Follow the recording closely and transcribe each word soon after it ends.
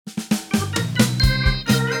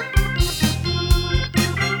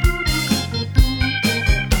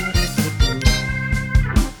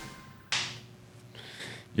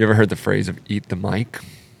You ever heard the phrase of eat the mic?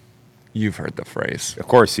 You've heard the phrase. Of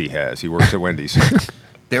course he has. He works at Wendy's.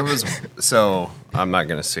 I'm not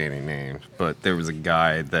going to say any names, but there was a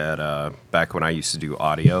guy that back when I used to do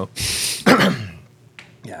audio.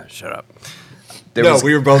 Yeah, shut up. We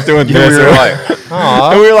were both doing We this. were like,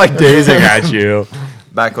 And we were like gazing at you.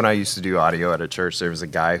 Back when I used to do audio at a church, there was a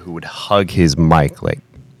guy who would hug his mic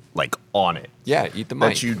like on it. Yeah, eat the mic.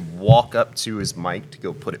 That you'd walk up to his mic to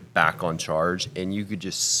go put it back on charge, and you could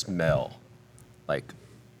just smell like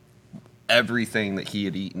everything that he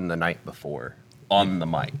had eaten the night before on the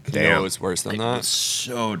mic. You know what was worse than It that? was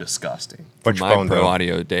so disgusting. What's From your my phone, pro though?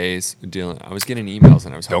 audio days, I was getting emails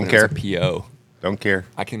and I was hoping Don't it was a PO. Don't care.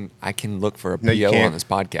 I can look for a No, you PO can't. on this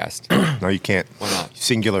podcast. No, you can't. Why not?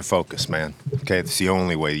 Singular focus, man. Okay, it's the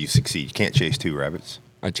only way you succeed. You can't chase 2 rabbits.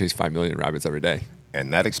 I chase 5 million rabbits every day.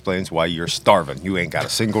 And that explains why you're starving. You ain't got a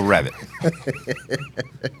single rabbit.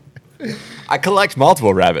 I collect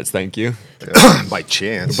multiple rabbits, thank you. By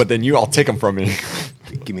chance. But then you all take them from me.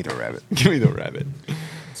 Give me the rabbit. Give me the rabbit.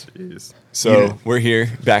 Jeez. So Yeah. we're here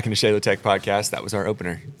back in the ShaloTek Podcast. That was our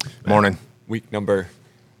opener. Morning. Week number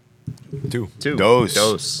 2.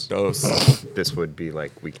 Dose. Dose. This would be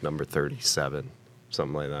like week number 37,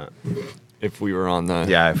 something like that. If we were on the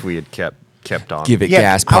Yeah, if we had kept on. Give It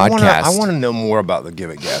Gas podcast. I want to know more about the Give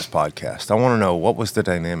It Gas podcast. I want to know, what was the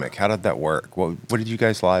dynamic? How did that work? What did you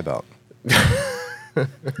guys lie about?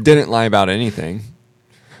 Didn't lie about anything.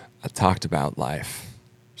 I talked about life.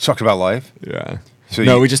 You talked about life? Yeah. So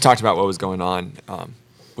no, you- we just talked about what was going on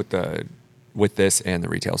with this and the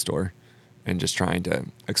retail store, and just trying to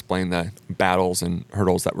explain the battles and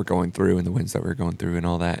hurdles that we're going through and the wins that we're going through and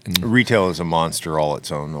all that. And Retail is a monster all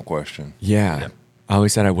its own, no question. yeah, I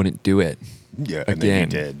always said I wouldn't do it. Yeah, Again. and then you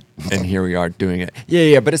did. And here we are doing it.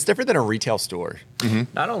 Yeah, but it's different than a retail store.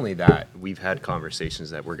 Not only that, we've had conversations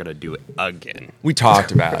that we're going to do it again. We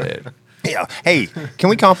talked about it. Yeah. Hey, can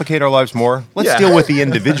we complicate our lives more? Let's Yeah. deal with the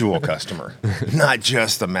individual customer, not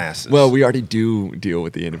just the masses. Well, we already do deal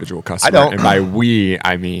with the individual customer. don't. And by we,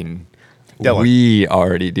 I mean Dylan. we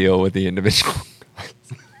already deal with the individual.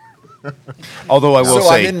 Although I will So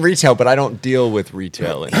say, I'm in retail, but I don't deal with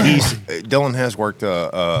retail. Dylan has worked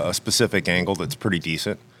a specific angle that's pretty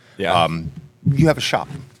decent. Yeah. You have a shop.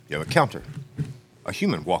 You have a counter. A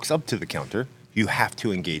human walks up to the counter. You have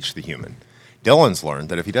to engage the human. Dylan's learned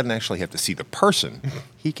that if he doesn't actually have to see the person,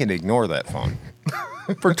 he can ignore that phone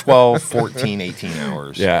for 12, 14, 18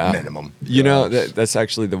 hours minimum. You know, that's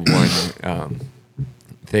actually the one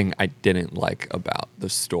thing I didn't like about the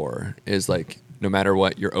store is like, no matter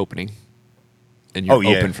what, you're opening. And you're Oh,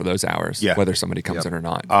 yeah. open for those hours, Yeah. whether somebody comes Yep. in or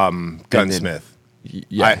not. Gunsmith.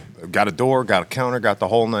 Yeah. I got a door, got a counter, got the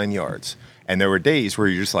whole 9 yards. And there were days where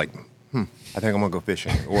you're just like, I think I'm going to go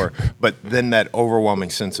fishing. But then that overwhelming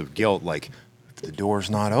sense of guilt, like, if the door's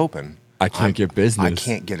not open, I can't get business. I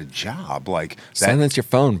can't get a job. Like, that, Silence your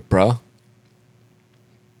phone, bro.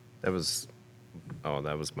 That was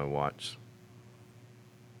my watch.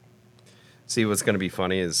 See, what's going to be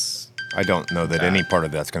funny is I don't know that any part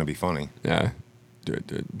of that's going to be funny. Yeah.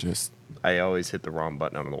 Dude, just... I always hit the wrong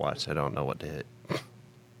button on the watch. I don't know what to hit.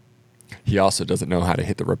 He also doesn't know how to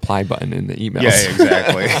hit the reply button in the emails. Yeah,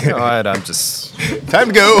 exactly. All right, I'm just... Time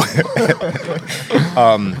to go.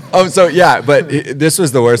 Oh, so yeah, but this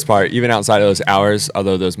was the worst part. Even outside of those hours,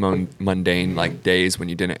 although those mundane like days when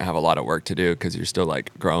you didn't have a lot of work to do because you're still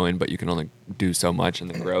like growing, but you can only do so much in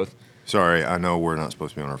the growth. Sorry, I know we're not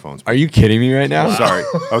supposed to be on our phones. Are you kidding me right now? Sorry.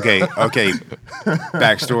 Okay.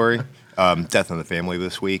 Backstory. Death in the family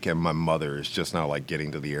this week, and my mother is just now like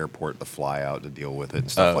getting to the airport to fly out to deal with it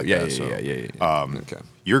and stuff like that. Okay.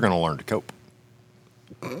 You're going to learn to cope.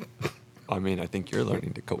 I mean, I think you're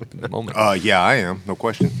learning to cope in the moment. Yeah, I am. No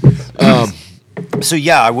question. So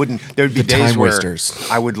yeah, I wouldn't. There'd be The days time where wasters.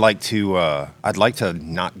 I would like to. I'd like to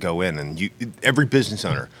not go in, and every business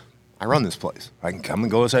owner. I run this place. I can come and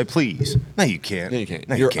go as I please. No, you can't. No, you can't.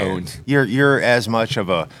 No, You're can't. owned. You're as much of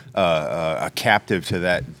a captive to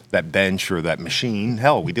that bench or that machine.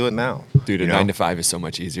 Hell, we do it now. Dude, a you know? 9 to 5 is so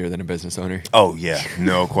much easier than a business owner. Oh yeah,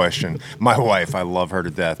 no question. My wife, I love her to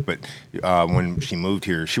death, but when she moved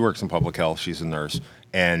here, she works in public health. She's a nurse,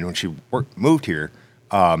 and when she moved here,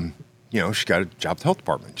 she got a job at the health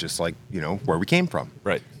department, just like where we came from.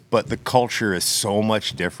 Right. But the culture is so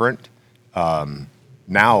much different.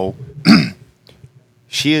 Now,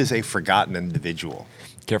 she is a forgotten individual.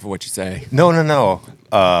 Careful what you say. No.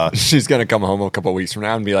 She's going to come home a couple of weeks from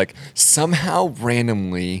now and be like, somehow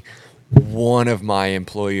randomly, one of my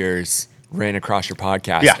employers ran across your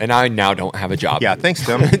podcast, Yeah. and I now don't have a job. Yeah, thanks,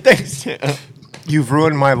 Tim. Thanks. You've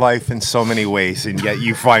ruined my life in so many ways, and yet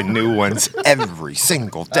you find new ones every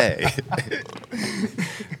single day.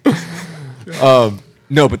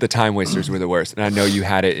 No, but the time wasters were the worst, and I know you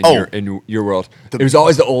had it in Oh. your world. It was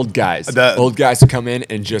always the old guys. The- old guys who come in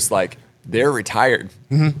and just like they're retired.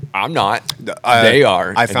 I'm not. They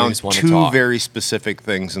are. I and they found just wanna two talk. very specific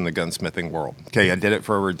things in the gunsmithing world. Okay, I did it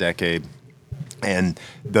for over a decade. And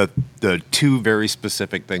the two very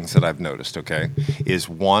specific things that I've noticed, okay, is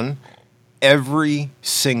one, every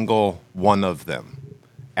single one of them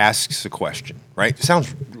asks a question, right?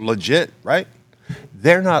 Sounds legit, right?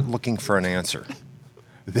 They're not looking for an answer.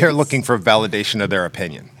 They're looking for validation of their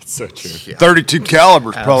opinion. So true. 32 caliber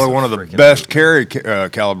is probably one of the Abso-freaking best carry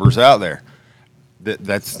calibers out there.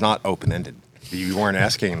 That's not open-ended. You weren't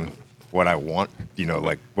asking what I want,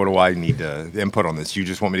 like, what do I need to input on this? You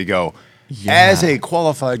just want me to go, as a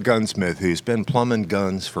qualified gunsmith who's been plumbing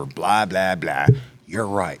guns for blah, blah, blah, you're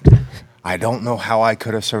right. I don't know how I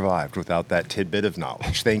could have survived without that tidbit of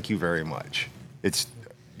knowledge. Thank you very much. It's,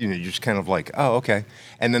 you're just kind of like, oh, okay.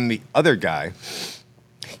 And then the other guy,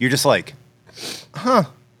 you're just like,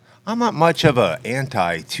 I'm not much of a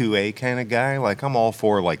anti-2A kind of guy. Like, I'm all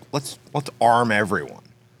for, like, let's arm everyone.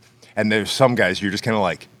 And there's some guys you're just kind of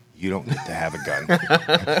like, you don't get to have a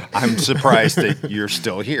gun. I'm surprised that you're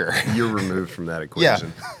still here. You're removed from that Yeah,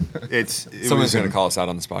 equation. Someone's going to call us out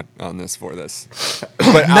on the spot on this for this.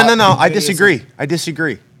 But no. I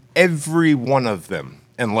disagree. Every one of them,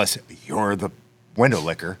 unless you're the window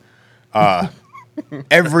licker,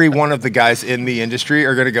 every one of the guys in the industry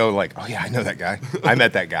are going to go like, oh, yeah, I know that guy. I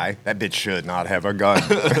met that guy. That bitch should not have a gun.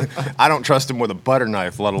 I don't trust him with a butter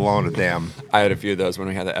knife, let alone a damn. I had a few of those when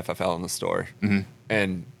we had the FFL in the store.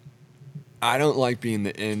 And I don't like being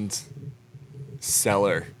the end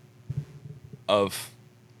seller of,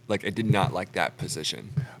 like, I did not like that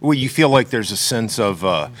position. Well, you feel like there's a sense of,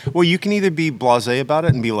 you can either be blasé about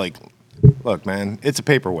it and be like, look, man, it's a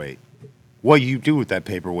paperweight. What you do with that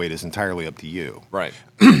paperweight is entirely up to you. Right.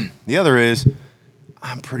 The other is,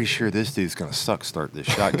 I'm pretty sure this dude's going to start this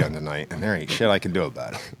shotgun tonight, and there ain't shit I can do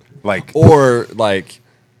about it. Like, Or, like,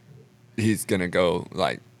 he's going to go,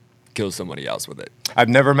 like, kill somebody else with it. I've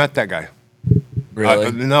never met that guy.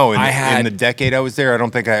 Really? No, I in the decade I was there, I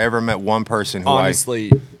don't think I ever met one person who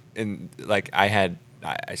honestly, I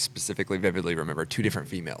specifically vividly remember two different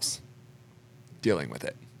females dealing with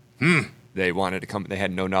it. They wanted to come. They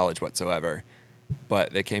had no knowledge whatsoever,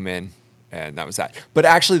 but they came in, and that was that. But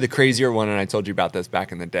actually, the crazier one, and I told you about this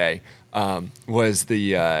back in the day, was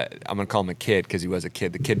the I'm gonna call him a kid because he was a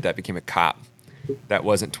kid. The kid that became a cop that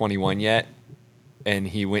wasn't 21 yet, and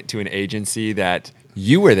he went to an agency that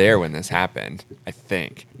you were there when this happened. I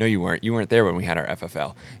think. No, you weren't. You weren't there when we had our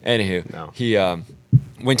FFL. Anywho, No. he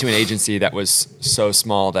went to an agency that was so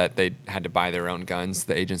small that they had to buy their own guns.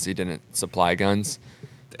 The agency didn't supply guns.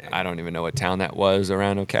 Dang. I don't even know what town that was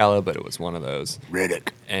around Ocala, but it was one of those.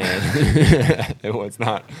 Riddick. And it was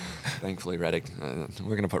not, thankfully, Reddick. We're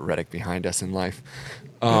going to put Reddick behind us in life.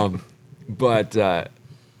 But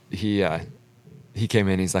he came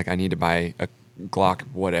in, he's like, I need to buy a Glock,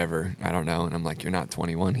 whatever. I don't know. And I'm like, you're not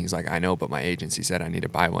 21. He's like, I know, but my agency said I need to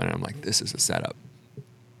buy one. And I'm like, this is a setup.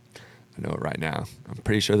 I know it right now. I'm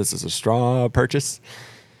pretty sure this is a straw purchase.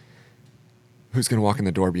 Who's going to walk in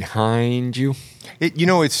the door behind you?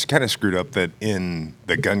 It's kind of screwed up that in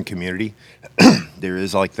the gun community, there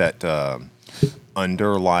is like that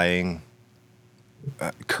underlying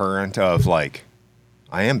current of like,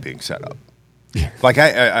 I am being set up. Like,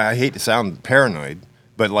 I hate to sound paranoid,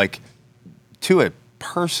 but like to a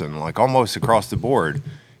person, like almost across the board,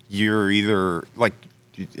 you're either like,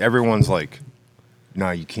 everyone's like,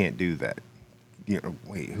 no, you can't do that.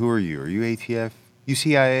 Wait, who are you? Are you ATF? You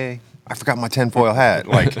CIA? I forgot my tinfoil hat.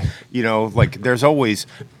 Like, like there's always,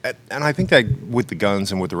 and I think that with the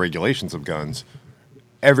guns and with the regulations of guns,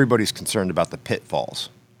 everybody's concerned about the pitfalls.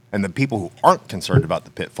 And the people who aren't concerned about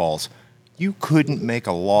the pitfalls, you couldn't make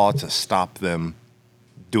a law to stop them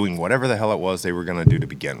doing whatever the hell it was they were going to do to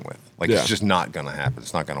begin with. Like, Yeah. It's just not going to happen.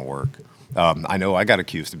 It's not going to work. I know I got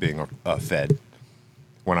accused of being a Fed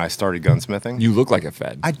when I started gunsmithing. You look like a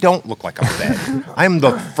Fed. I don't look like a Fed. I'm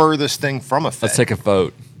the furthest thing from a Fed. Let's take a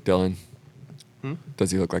vote, Dylan.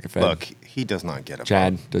 Does he look like a Fed? Look, he does not get a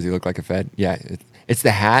Chad, vote. does he look like a Fed? Yeah. It's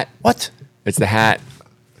the hat. What? It's the hat.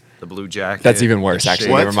 The blue jacket. That's even worse, the actually.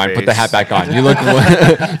 shaved Never mind. Put the hat face. back on. You look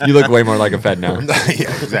you look way more like a Fed now.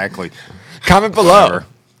 Yeah, exactly. Comment below. Whatever.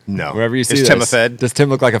 No. Wherever you see Is this. Tim a Fed? Does Tim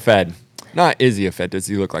look like a Fed? Not is he a Fed? Does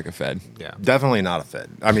he look like a Fed? Yeah. Definitely not a Fed.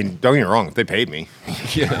 I mean, don't get me wrong. If they paid me,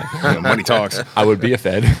 Yeah. money talks. I would be a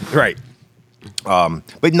Fed. Right.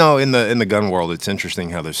 But no, in the gun world, it's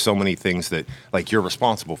interesting how there's so many things that like you're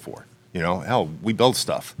responsible for. Hell, we build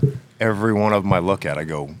stuff. Every one of them I look at, I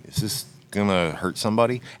go, is this gonna hurt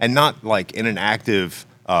somebody? And not like in an active,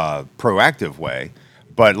 proactive way.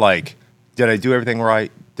 But like, did I do everything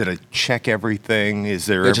right? Did I check everything? Is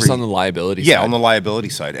there Just on the liability side. Yeah, on the liability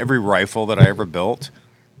side. Every rifle that I ever built,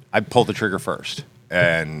 I pull the trigger first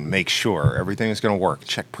and make sure everything is going to work.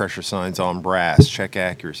 Check pressure signs on brass, check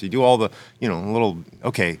accuracy, do all the,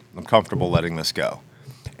 okay, I'm comfortable letting this go.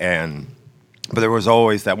 But there was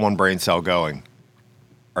always that one brain cell going,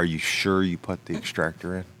 are you sure you put the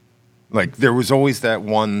extractor in? Like, there was always that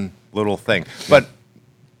one little thing. But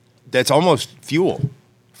that's almost fuel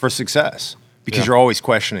for success. Because you're always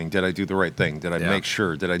questioning, did I do the right thing? Did I make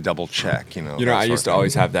sure? Did I double check? I used to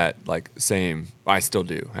always have that I still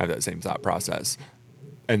do have that same thought process.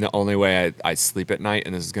 And the only way I sleep at night,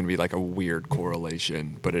 and this is going to be like a weird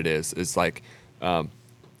correlation, but it's like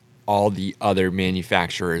all the other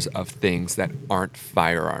manufacturers of things that aren't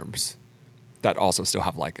firearms that also still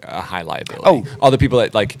have like a high liability. Oh. All the people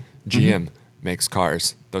that like GM makes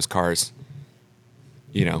cars, those cars,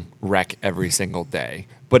 wreck every single day.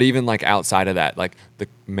 But even like outside of that, like the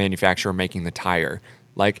manufacturer making the tire,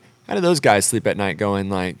 like how do those guys sleep at night going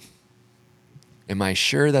like, am I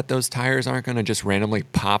sure that those tires aren't going to just randomly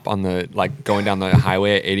pop on the, like going down the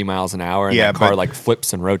highway at 80 miles an hour and the car like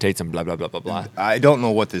flips and rotates and blah, blah, blah, blah, blah. I don't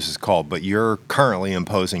know what this is called, but you're currently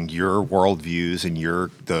imposing your worldviews and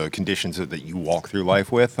the conditions that you walk through life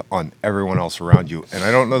with on everyone else around you. And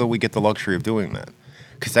I don't know that we get the luxury of doing that.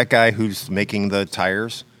 Because that guy who's making the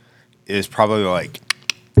tires is probably like,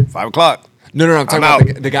 5 o'clock. No, I'm talking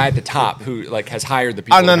about the guy at the top who like has hired the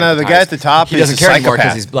people. Oh, no, the guy at the top he is doesn't a care anymore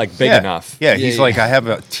because psychopath. he's like big enough. Yeah, he's like, I have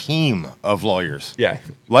a team of lawyers. Yeah.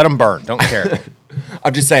 Let them burn. Don't care.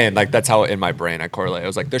 I'm just saying, like, that's how in my brain I correlate. I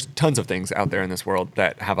was like, there's tons of things out there in this world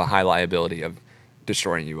that have a high liability of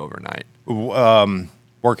destroying you overnight.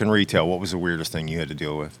 Working retail, what was the weirdest thing you had to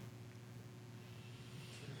deal with?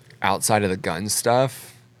 Outside of the gun stuff?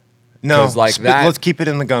 No, like that. Let's keep it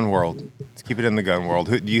in the gun world. Do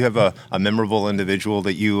you have a memorable individual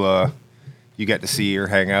that you got to see or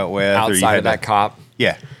hang out with? Outside of that cop?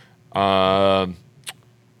 Yeah.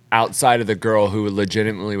 Outside of the girl who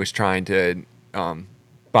legitimately was trying to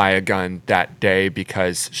buy a gun that day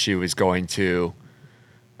because she was going to,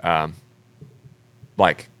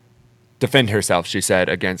 defend herself, she said,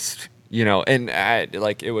 against,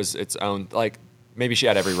 it was its own, like, maybe she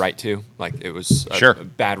had every right to, like it was a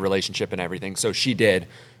bad relationship and everything. So she did,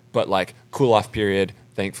 but like cool off period,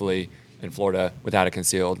 thankfully in Florida without a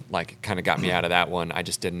concealed, like kind of got me out of that one. I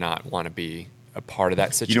just did not want to be a part of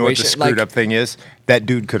that situation. You know what the screwed up thing is? That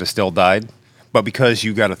dude could have still died, but because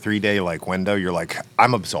you got a 3-day window, you're like,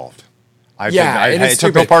 I'm absolved. I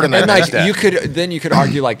took no part in that. And like you could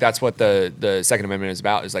argue like that's what the Second Amendment is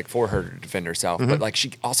about, is like for her to defend herself. But like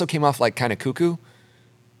she also came off like kind of cuckoo.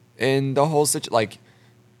 And the whole like,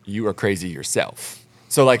 you are crazy yourself.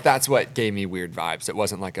 So like that's what gave me weird vibes. It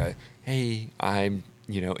wasn't like hey, I'm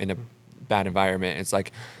in a bad environment. It's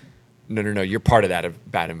like, no, you're part of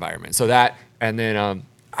that bad environment. So that, and then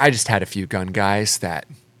I just had a few gun guys that,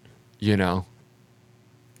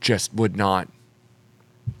 just would not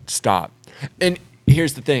stop. And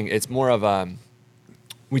here's the thing: it's more of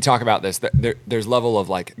we talk about this. There's level of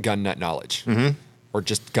like gun nut knowledge, or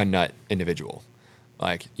just gun nut individual.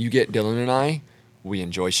 Like, you get Dylan and I, we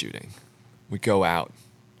enjoy shooting. We go out.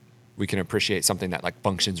 We can appreciate something that, like,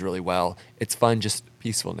 functions really well. It's fun, just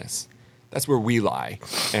peacefulness. That's where we lie.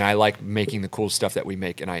 And I like making the cool stuff that we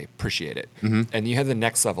make, and I appreciate it. And you have the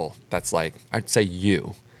next level that's, like, I'd say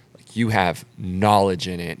you. Like, you have knowledge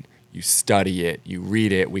in it. You study it. You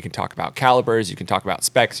read it. We can talk about calibers. You can talk about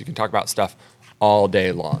specs. You can talk about stuff all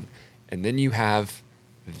day long. And then you have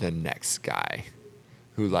the next guy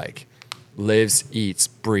who, like, lives, eats,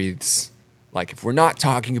 breathes. Like, if we're not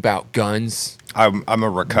talking about guns, I'm a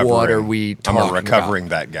recovering. What are we talking about? I'm a recovering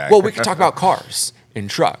that guy. Well, we can talk about cars and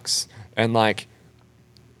trucks, and like,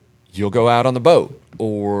 you'll go out on the boat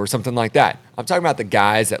or something like that. I'm talking about the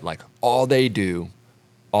guys that like all they do,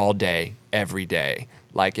 all day, every day.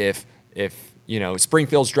 Like if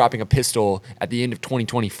Springfield's dropping a pistol at the end of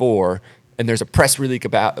 2024, and there's a press release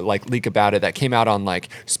about it that came out on like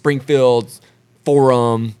Springfield's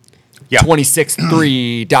forum.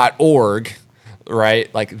 263.org,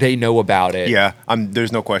 right? Like they know about it. Yeah,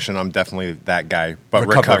 there's no question. I'm definitely that guy, but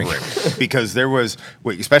recovering. Because there was,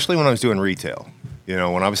 especially when I was doing retail.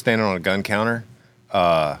 When I was standing on a gun counter,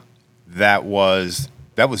 that was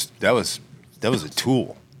a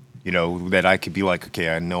tool. That I could be like,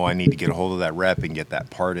 okay, I know I need to get a hold of that rep and get that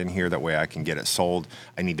part in here. That way I can get it sold.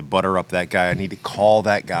 I need to butter up that guy. I need to call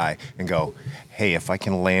that guy and go, hey, if I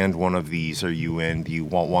can land one of these, are you in? Do you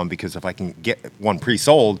want one? Because if I can get one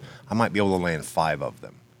pre-sold, I might be able to land 5 of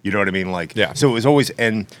them. You know what I mean? Like, yeah. So it was always,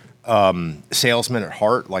 and salesman at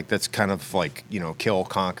heart. Like that's kind of like, kill,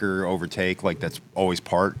 conquer, overtake. Like that's always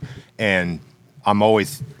part. And I'm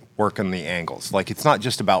always working the angles. Like it's not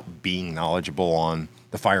just about being knowledgeable on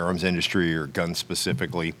the firearms industry or guns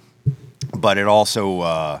specifically, but it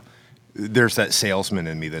also, there's that salesman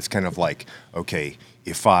in me that's kind of like, okay,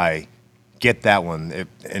 if I get that one,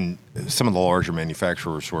 and some of the larger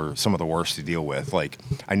manufacturers were some of the worst to deal with, like,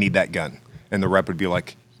 I need that gun. And the rep would be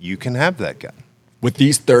like, you can have that gun. With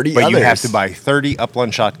these 30 But others. you have to buy 30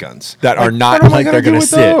 Upland shotguns. That are not what am I like they're gonna going to do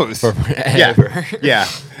sit with those? forever. Yeah.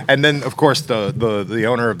 And then, of course, the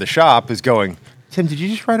owner of the shop is going, Tim, did you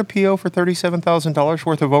just write a PO for $37,000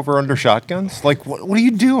 worth of over-under shotguns? Like, what are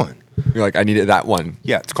you doing? You're like, I needed that one.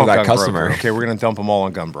 Yeah, it's for called that Gun customer. Broker. Okay, we're going to dump them all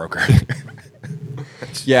on Gun Broker.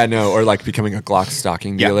 Yeah, no, or like becoming a Glock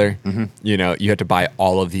stocking Yeah. dealer. You know, you had to buy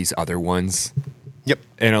all of these other ones. Yep.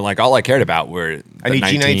 And like all I cared about were the I need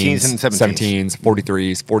G19s and 17s,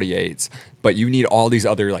 43s, 48s. But you need all these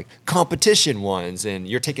other like competition ones, and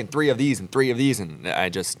you're taking 3 of these and 3 of these, and I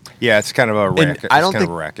just Yeah, it's kind of a and racket. I It's don't kind think of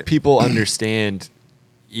a racket. people understand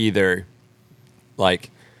either,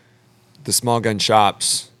 like the small gun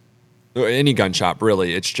shops, or any gun shop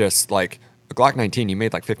really. It's just like a Glock 19 you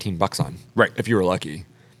made like $15 on, Right. if you were lucky.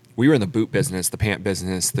 We were in the boot business, the pant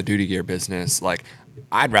business, the duty gear business. Like,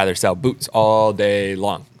 I'd rather sell boots all day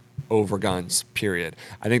long over guns, period.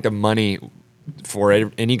 I think the money for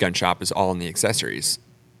any gun shop is all in the accessories.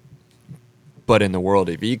 But in the world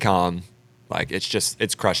of e-com, like,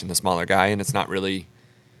 it's crushing the smaller guy, and it's not really,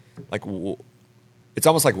 like, it's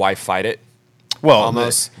almost like, why fight it? Well,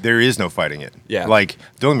 almost. there is no fighting it. Yeah. Like,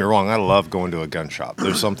 don't get me wrong, I love going to a gun shop.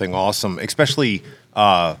 There's something awesome, especially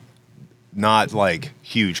not like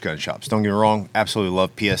huge gun shops. Don't get me wrong, absolutely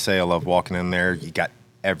love PSA. I love walking in there. You got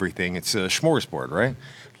everything. It's a smorgasbord, right?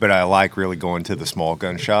 But I like really going to the small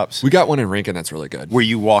gun shops We got one in Rankin that's really good. where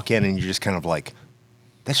you walk in and you're just kind of like,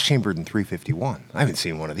 that's chambered in 351. I haven't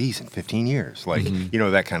seen one of these in 15 years. Like,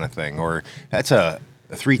 that kind of thing. Or that's a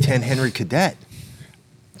 310 Henry Cadet.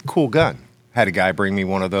 Cool gun. Had a guy bring me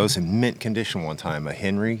one of those in mint condition one time, a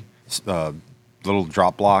Henry, little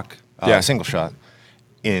drop block, single shot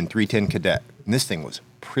in 310 Cadet. And this thing was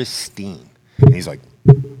pristine. And he's like,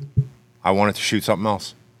 I wanted to shoot something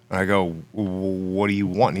else. And I go, what do you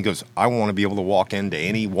want? And he goes, I want to be able to walk into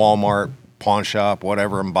any Walmart, pawn shop,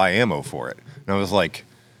 whatever, and buy ammo for it. And I was like,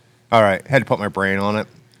 all right, had to put my brain on it.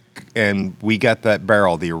 And we got that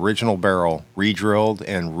barrel, the original barrel, re-drilled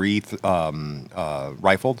and rifled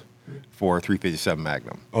for 357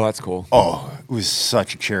 Magnum. Oh, that's cool. Oh, it was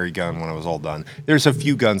such a cherry gun when it was all done. There's a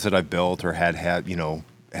few guns that I built or had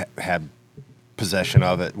possession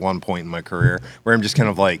of at one point in my career where I'm just kind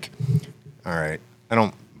of like, all right, I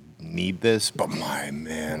don't need this, but my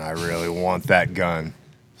man, I really want that gun.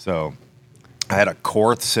 So I had a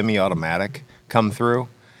Korth semi-automatic come through,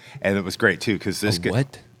 and it was great too because this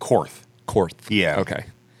what? Korth. Korth. Yeah. Okay.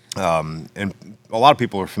 And a lot of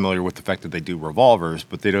people are familiar with the fact that they do revolvers,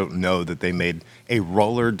 but they don't know that they made a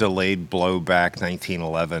roller delayed blowback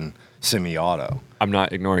 1911 semi-auto. I'm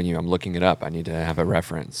not ignoring you. I'm looking it up. I need to have a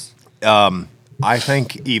reference. I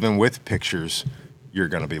think even with pictures, you're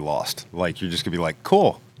going to be lost. Like, you're just going to be like,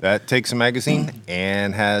 cool, that takes a magazine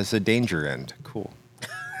and has a danger end. Cool.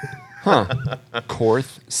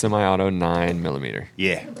 Korth semi-auto 9mm.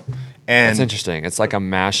 Yeah. And That's interesting. It's like a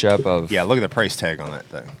mashup of. yeah, look at the price tag on that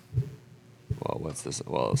thing. Well, what's this?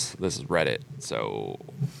 Well, this is Reddit. So,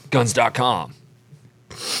 guns.com.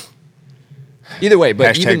 Either way,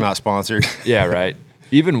 but Hashtag even, not sponsored. yeah, right.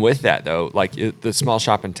 Even with that, though, like the small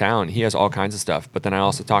shop in town, he has all kinds of stuff. But then I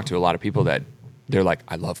also talk to a lot of people that they're like,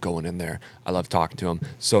 I love going in there. I love talking to them.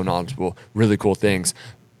 So knowledgeable, really cool things.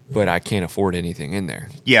 But I can't afford anything in there.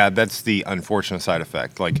 Yeah, that's the unfortunate side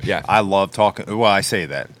effect. Like, Yeah. I love talking. Well, I say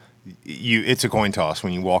that. It's a coin toss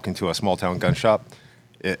when you walk into a small town gun shop.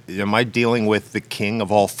 Am I dealing with the king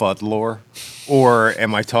of all FUD lore? Or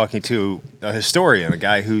am I talking to a historian, a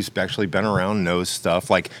guy who's actually been around, knows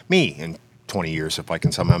stuff like me in 20 years if I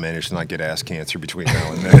can somehow manage to not get ass cancer between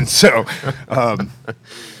now and then. So,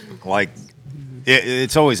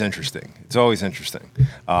 it's always interesting. It's always interesting.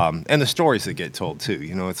 And the stories that get told, too.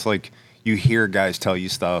 You know, it's like you hear guys tell you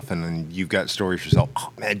stuff, and then you've got stories yourself.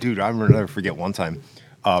 Oh, man, dude, I'll never forget one time.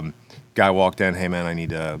 Guy walked in, hey, man, I need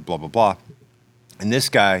blah, blah, blah. And this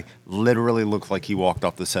guy literally looked like he walked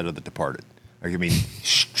off the set of The Departed. Like, I mean,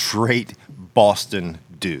 straight Boston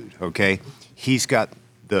dude, okay? He's got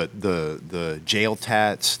the jail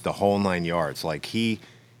tats, the whole 9 yards. Like, he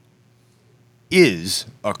is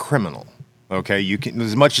a criminal, okay? You can,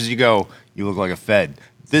 as much as you go, you look like a Fed.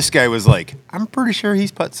 This guy was like, I'm pretty sure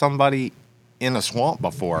he's put somebody in a swamp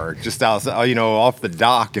before, just outside, off the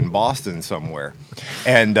dock in Boston somewhere.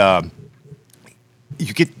 And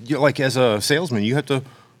like as a salesman, you have to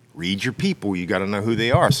read your people. You got to know who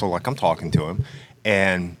they are. So like I'm talking to him,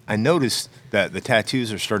 and I noticed that the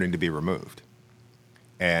tattoos are starting to be removed,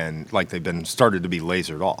 and like they've been started to be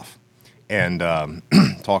lasered off. And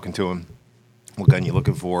talking to him, what gun you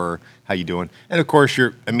looking for? How you doing? And of course,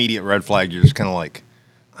 your immediate red flag, you're just kind of like,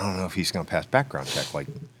 I don't know if he's going to pass background check. Like,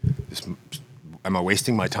 am I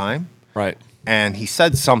wasting my time? Right. And he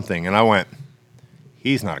said something, and I went,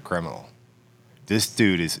 he's not a criminal. This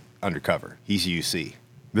dude is undercover. He's UC.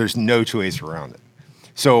 There's no two ways around it.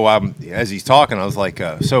 So as he's talking, I was like,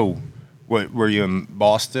 so what, were you in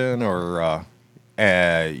Boston or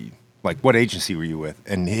like what agency were you with?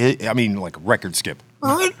 And like record skip.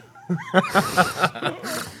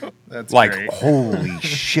 That's like, great. holy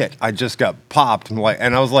shit. I just got popped. And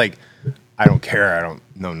I was like, I don't care. I don't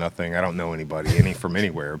know nothing. I don't know anybody from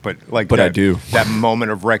anywhere. But I do. That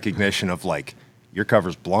moment of recognition of like, your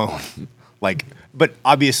cover's blown. Like, but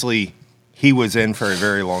obviously he was in for a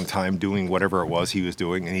very long time doing whatever it was he was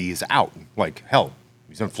doing, and he's out. Like, hell,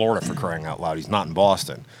 he's in Florida for crying out loud. He's not in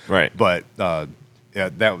Boston. Right. But yeah,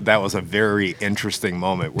 that was a very interesting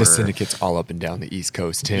moment. Where The syndicate's all up and down the East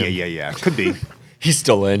Coast, Tim. Yeah. Could be. He's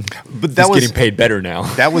still in. But that He's was getting paid better now.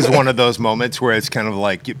 That was one of those moments where it's kind of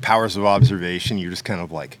like powers of observation. You're just kind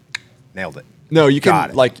of like, nailed it. No, you Got can,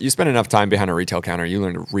 it. like, you spend enough time behind a retail counter, you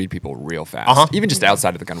learn to read people real fast. Even just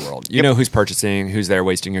outside of the gun world. You know who's purchasing, who's there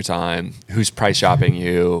wasting your time, who's price shopping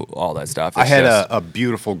you, all that stuff. I It's had just- a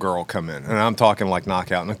beautiful girl come in, and I'm talking like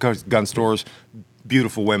knockout. And of course, gun stores,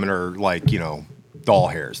 beautiful women are like, doll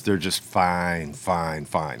hairs. They're just fine.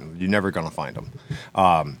 You're never going to find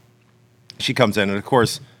them. She comes in, and of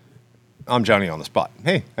course, I'm Johnny on the spot.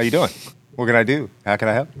 Hey, how you doing? What can I do? How can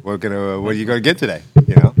I help? What are you going to get today?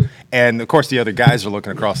 And of course, the other guys are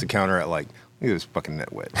looking across the counter at like, look at this fucking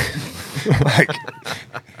nitwit. Like,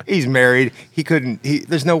 he's married.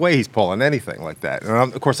 There's no way he's pulling anything like that.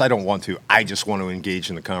 And of course, I don't want to. I just want to engage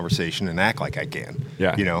in the conversation and act like I can.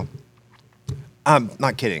 Yeah. I'm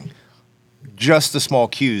not kidding. Just the small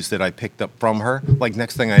cues that I picked up from her. Like,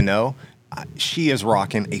 next thing I know, she is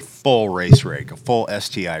rocking a full race rig, a full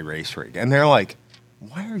STI race rig. And they're like,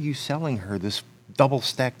 why are you selling her this double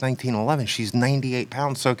stacked 1911? She's 98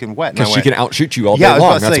 pounds soaking wet. Because she can outshoot you all day I was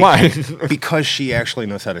long. about to That's say, why. because she actually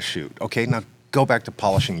knows how to shoot. Okay, now go back to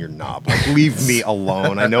polishing your knob. Like, leave me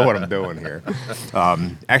alone. I know what I'm doing here.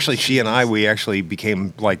 Actually, she and we actually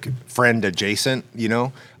became like friend adjacent,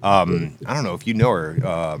 I don't know if you know her.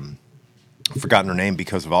 I've forgotten her name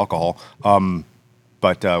because of alcohol.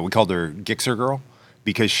 But we called her Gixxer Girl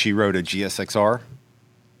because she rode a GSXR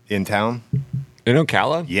in town. In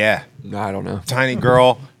Ocala? Yeah. No, I don't know. Tiny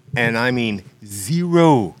girl. And I mean,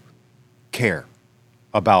 zero care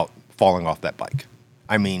about falling off that bike.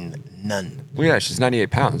 I mean, none. Well, yeah, she's 98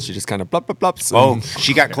 pounds. She just kind of blop, blop, blops. Oh,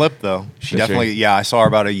 she got clipped, though. She Did definitely, she? yeah, I saw her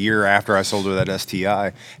about a year after I sold her that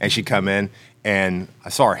STI. And she come in, and I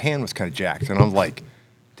saw her hand was kind of jacked. And I'm like,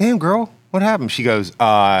 damn, girl, what happened? She goes,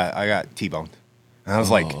 I got T-boned. And I was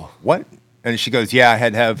like, what? And she goes, yeah,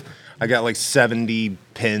 I got like 70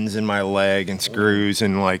 pins in my leg and screws,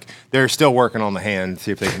 and like they're still working on the hand to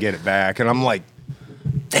see if they can get it back. And I'm like,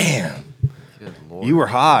 damn, Good Lord. you were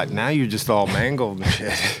hot. Now you're just all mangled and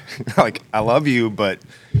shit. Like, I love you, but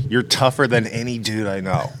you're tougher than any dude I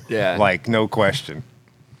know. Yeah. Like, no question.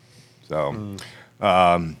 So,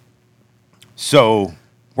 so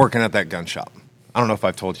working at that gun shop. I don't know if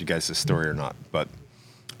I've told you guys this story or not, but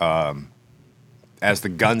as the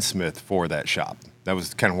gunsmith for that shop, that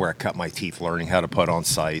was kind of where I cut my teeth learning how to put on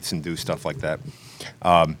sights and do stuff like that.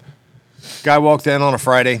 Guy walked in on a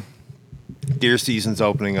Friday. Deer season's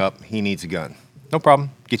opening up. He needs a gun. No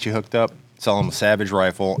problem. Get you hooked up. Sell him a Savage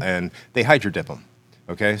rifle, and they hydro dip him.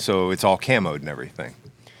 Okay, so it's all camoed and everything.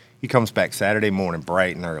 He comes back Saturday morning,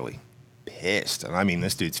 bright and early, pissed. And I mean,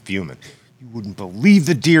 this dude's fuming. You wouldn't believe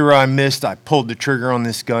the deer I missed. I pulled the trigger on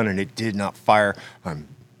this gun, and it did not fire.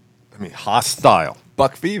 Hostile.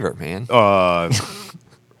 Buck fever, man. I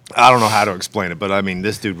don't know how to explain it, but I mean,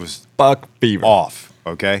 this dude was Buck fever. off,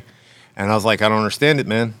 okay? And I was like, I don't understand it,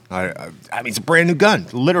 man. I mean, it's a brand new gun.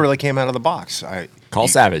 Literally came out of the box. Call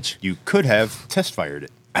Savage. You could have test fired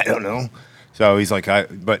it. I don't know. So he's like,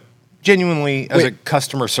 but genuinely, as a Wait.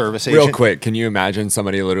 customer service agent. Real quick, can you imagine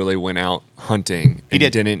somebody literally went out hunting and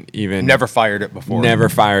didn't even... Never fired it before. Never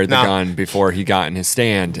fired the Nah. gun before he got in his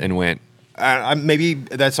stand and went... Maybe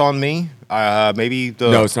that's on me. Maybe the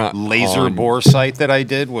No, it's not laser on- bore sight that I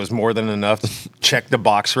did was more than enough to check the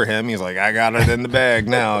box for him. He's like, I got it in the bag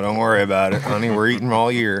now. Don't worry about it, honey. We're eating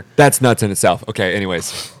all year. That's nuts in itself. Okay,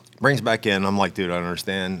 anyways. Brings back in. I'm like, dude, I don't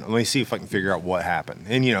understand. Let me see if I can figure out what happened.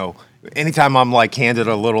 And, anytime I'm like handed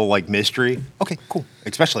a little like mystery, okay, cool.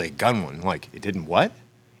 Especially a gun one. Like, it didn't what?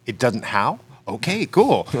 It doesn't how? Okay,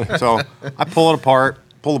 cool. So I pull the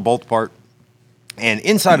bolt apart. And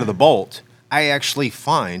inside of the bolt, I actually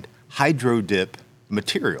find hydro dip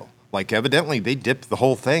material. Like, evidently, they dipped the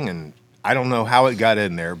whole thing, and I don't know how it got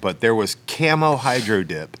in there, but there was camo hydro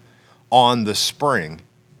dip on the spring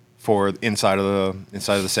for inside of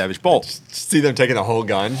the Savage bolt. See them taking a whole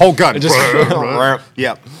gun. Just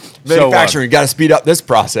yep. Manufacturing, got to speed up this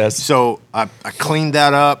process. So I cleaned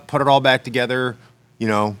that up, put it all back together.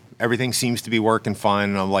 Everything seems to be working fine.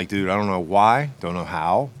 And I'm like, dude, I don't know why, don't know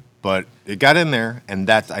how, but it got in there, and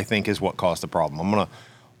that, I think, is what caused the problem. I'm going to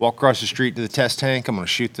walk across the street to the test tank. I'm going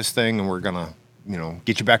to shoot this thing, and we're going to,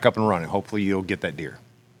 get you back up and running. Hopefully you'll get that deer.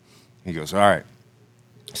 He goes, all right.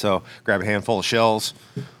 So grab a handful of shells,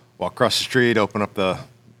 walk across the street, open up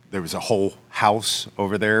there was a whole house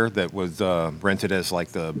over there that was rented as like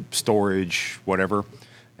the storage, whatever,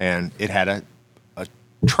 and it had a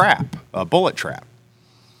trap, a bullet trap.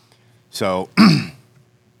 So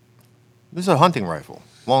this is a hunting rifle,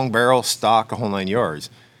 long barrel, stock, a whole 9 yards.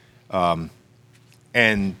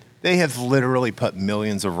 And they have literally put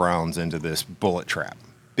millions of rounds into this bullet trap.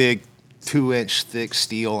 Big 2-inch thick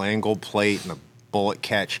steel angled plate and a bullet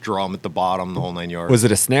catch drum at the bottom, the whole 9 yards. Was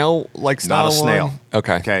it a snail-like style? Not a snail. One?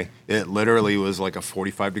 Okay. Okay. It literally was like a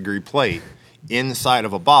 45-degree plate inside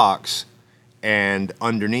of a box, and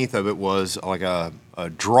underneath of it was like a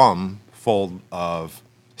drum full of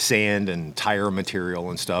sand and tire material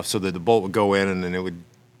and stuff, so that the bolt would go in and then it would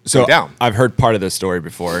go down. I've heard part of this story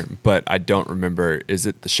before, but I don't remember. Is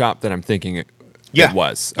it the shop that I'm thinking it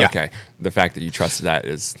was? Yeah. Okay. The fact that you trusted that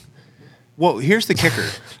is... Well, here's the kicker.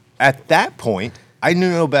 At that point, I knew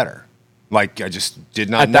no better. Like, I just did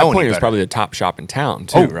not know any better. At that point, it was probably the top shop in town,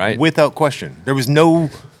 too, right? Without question. There was no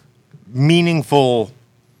meaningful,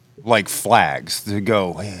 like, flags to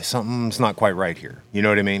go, hey, something's not quite right here. You know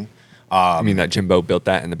what I mean? I mean that Jimbo built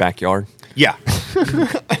that in the backyard? Yeah.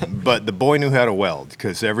 But the boy knew how to weld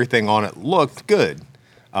because everything on it looked good.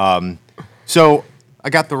 So I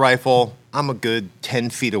got the rifle. I'm a good 10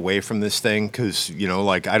 feet away from this thing because,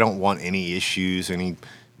 I don't want any issues, any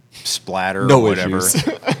splatter or whatever. Issues.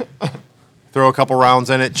 Throw a couple rounds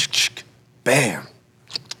in it. Bam.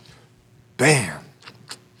 Bam.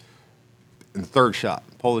 And the third shot,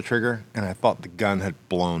 pull the trigger, and I thought the gun had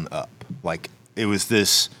blown up. Like, it was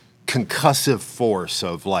this concussive force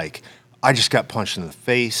of, like, I just got punched in the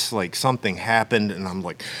face, like something happened, and I'm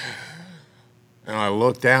like, and I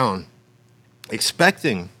look down,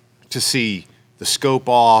 expecting to see the scope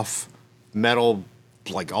off, metal,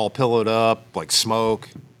 like, all pillowed up, like smoke,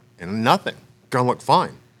 and nothing. Gun looked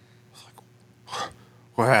fine. I was like,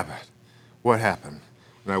 what happened? What happened?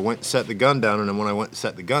 And I went and set the gun down, and then when I went and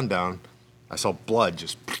set the gun down, I saw blood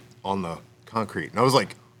just on the concrete. And I was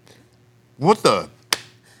like, what the?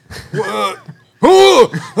 What?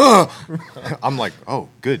 I'm like, oh,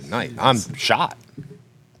 good night. I'm shot.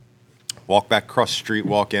 Walk back across the street,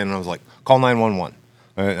 walk in, and I was like, call 911.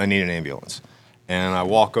 I need an ambulance. And I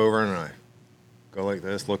walk over, and I go like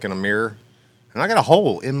this, look in a mirror, and I got a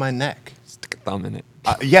hole in my neck. Stick a thumb in it.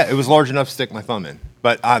 Yeah, it was large enough to stick my thumb in.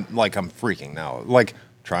 But I'm freaking now. Like,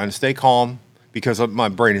 trying to stay calm because my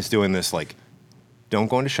brain is doing this, like, don't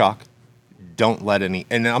go into shock. Don't let any...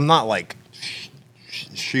 And I'm not, like,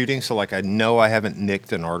 shooting, so, like, I know I haven't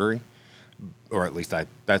nicked an artery. Or at least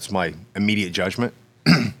that's my immediate judgment.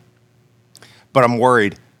 But I'm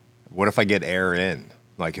worried, what if I get air in?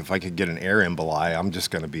 Like, if I could get an air emboli, I'm just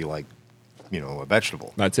going to be, like, a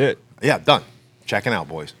vegetable. That's it. Yeah, done. Checking out,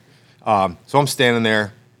 boys. So I'm standing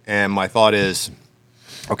there, and my thought is,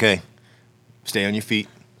 okay, stay on your feet.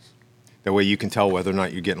 That way you can tell whether or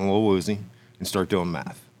not you're getting a little woozy and start doing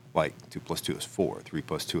math. Like 2 + 2 is 4, 3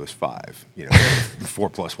 + 2 is 5, 4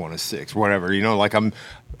 + 1 is 6, whatever. Like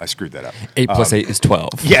I screwed that up. 8 + 8 is 12.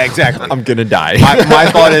 Yeah, exactly. I'm going to die. My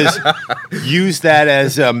thought is use that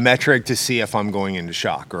as a metric to see if I'm going into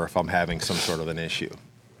shock or if I'm having some sort of an issue.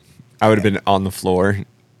 I would have been on the floor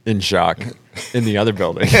in shock in the other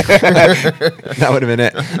building. That would have been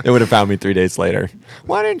it. They would have found me 3 days later.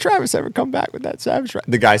 Why didn't Travis ever come back with that Savage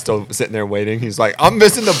rifle? The guy's still sitting there waiting. He's like, I'm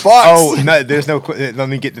missing the box. Oh, no, there's no... Let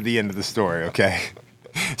me get to the end of the story, okay?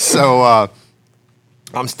 So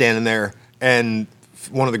I'm standing there, and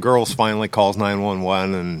one of the girls finally calls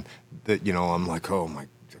 911, and I'm like, oh, my...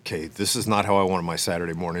 Okay, this is not how I wanted my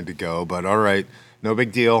Saturday morning to go, but all right, no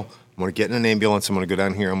big deal. I'm going to get in an ambulance. I'm going to go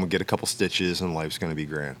down here. I'm going to get a couple stitches, and life's going to be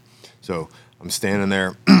grand. So I'm standing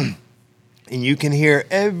there, and you can hear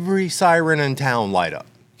every siren in town light up.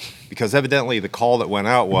 because evidently the call that went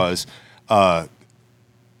out was the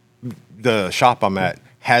shop I'm at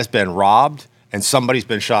has been robbed and somebody's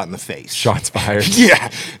been shot in the face. Shots fired. Yeah.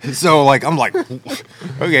 So like I'm like,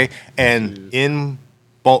 okay, and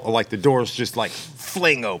like the doors just like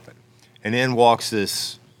fling open, and in walks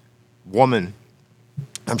this woman.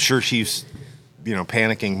 I'm sure she's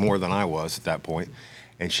panicking more than I was at that point,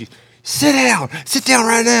 and she sit down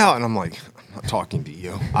right now, and I'm like, I'm not talking to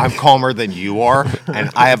you. I'm calmer than you are, and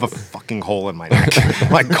I have a fucking hole in my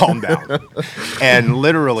neck. Like, calm down. And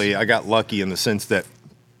literally, I got lucky in the sense that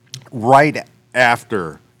right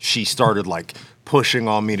after she started like pushing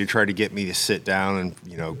on me to try to get me to sit down,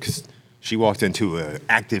 and because she walked into an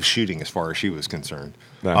active shooting as far as she was concerned.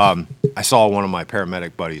 Nice. I saw one of my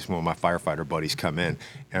paramedic buddies, one of my firefighter buddies, come in,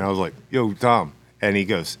 and I was like, "Yo, Tom," and he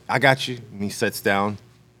goes, "I got you," and he sits down.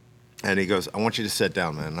 And he goes, "I want you to sit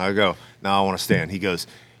down, man." And I go, "No, I want to stand." He goes,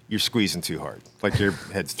 "You're squeezing too hard. Like, your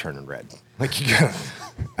head's turning red. Like, you gotta."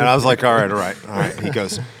 And I was like, all right. He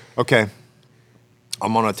goes, "Okay,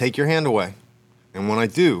 I'm going to take your hand away. And when I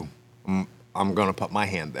do, I'm going to put my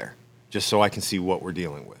hand there just so I can see what we're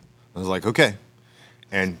dealing with." I was like, "Okay."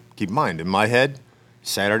 And keep in mind, in my head,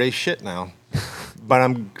 Saturday's shit now. But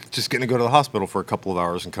I'm just going to go to the hospital for a couple of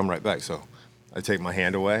hours and come right back. So I take my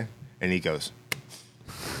hand away, and he goes,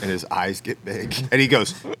 and his eyes get big. And he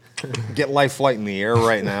goes, "Get life flight in the air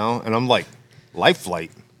right now." And I'm like, "Life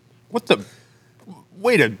flight? What the?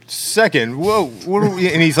 Wait a second. Whoa. What are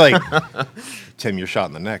we?" And he's like, "Tim, you're shot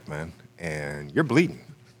in the neck, man. And you're bleeding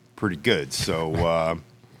pretty good. So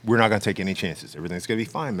we're not going to take any chances. Everything's going to be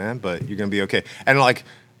fine, man. But you're going to be okay." And like,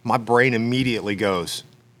 my brain immediately goes,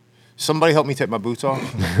 "Somebody help me take my boots off."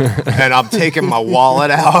 And I'm taking my wallet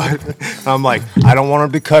out. I'm like, "I don't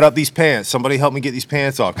want them to cut up these pants. Somebody help me get these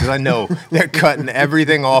pants off." Because I know they're cutting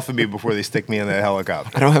everything off of me before they stick me in that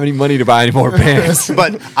helicopter. I don't have any money to buy any more pants.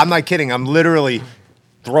 But I'm not kidding. I'm literally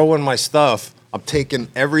throwing my stuff. I'm taking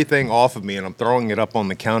everything off of me, and I'm throwing it up on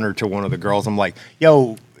the counter to one of the girls. I'm like,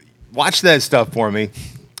 "Yo, watch that stuff for me."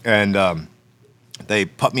 And they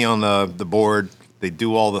put me on the board. They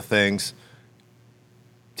do all the things.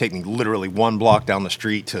 Take me literally one block down the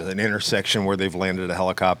street to an intersection where they've landed a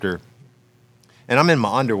helicopter. And I'm in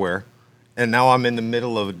my underwear, and now I'm in the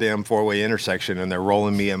middle of a damn four-way intersection, and they're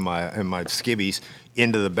rolling me in my skivvies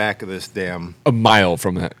into the back of this damn... A mile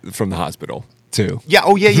from the hospital, too. Yeah,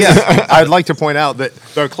 oh, yeah. I'd like to point out that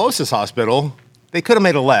the closest hospital, they could have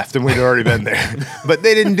made a left, and we'd already been there. But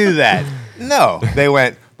they didn't do that. No. They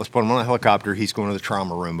went, "Let's put him on a helicopter. He's going to the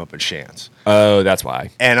trauma room up at Shands." Oh, that's why.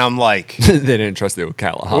 And I'm like... They didn't trust the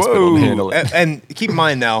Ocala hospital to handle it. And keep in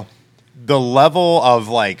mind now, the level of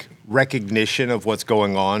like recognition of what's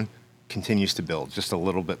going on continues to build just a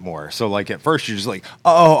little bit more. So like at first you're just like,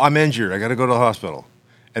 "Oh, I'm injured. I got to go to the hospital."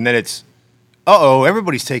 And then it's, "Uh-oh,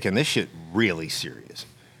 everybody's taking this shit really serious.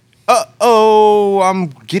 Uh-oh, I'm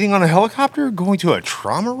getting on a helicopter, going to a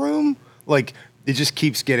trauma room?" Like, it just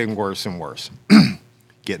keeps getting worse and worse.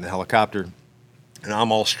 Get in the helicopter, and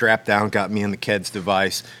I'm all strapped down, got me in the KEDS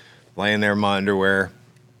device, laying there in my underwear,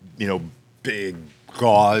 big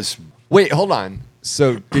gauze. Wait, hold on.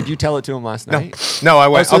 So, did you tell it to him last night? No, I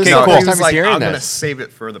went, Oh, so this "Okay, is the cool." first He time was he's like, hearing "I'm going to this. save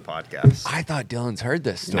it for the podcast." I thought Dylan's heard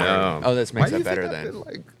this story. No. Oh, this Why makes do it you better think I've then. been,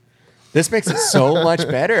 like- This makes it so much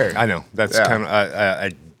better. I know. That's Yeah. kind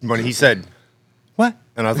of, when he said, "What?"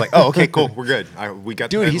 And I was like, "Oh, okay, cool. We're good." We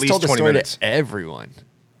got Dude, at he's least told the 20 story minutes. to everyone.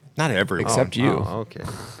 Not everyone. Except you. Oh, okay.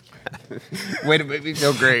 Way to make me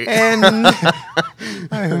feel great. And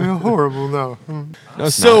I feel horrible now. No,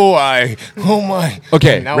 it's So oh my.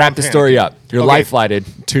 Okay, Now wrap I'm the story panicking. up. You're Okay. life flighted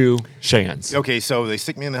to Shands. Okay, so they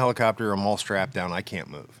stick me in the helicopter. I'm all strapped down. I can't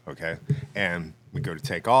move. Okay, and we go to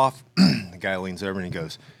take off. The guy leans over and he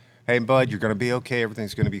goes, "Hey, bud, you're going to be okay.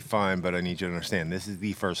 Everything's going to be fine, but I need you to understand this is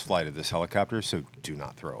the first flight of this helicopter, so do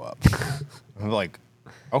not throw up." I'm like,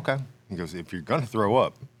 "Okay." He goes, "If you're going to throw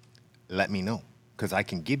up, let me know, because I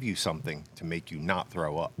can give you something to make you not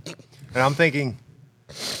throw up." And I'm thinking,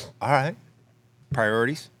 all right,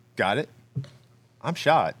 priorities, got it. I'm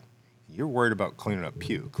shot. You're worried about cleaning up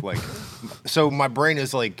puke. Like, so my brain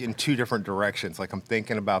is like in two different directions. Like, I'm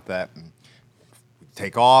thinking about that. And we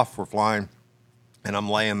take off, we're flying, and I'm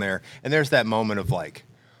laying there. And there's that moment of like,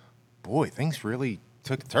 boy, things really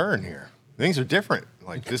took a turn here. Things are different.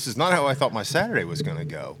 Like, this is not how I thought my Saturday was going to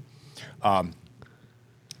go.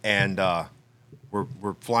 And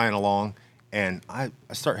we're flying along, and I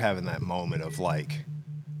start having that moment of like,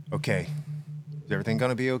 okay, is everything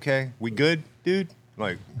gonna be okay? We good, dude?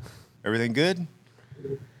 Like, everything good?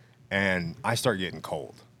 And I start getting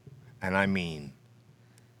cold, and I mean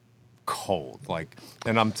cold. Like,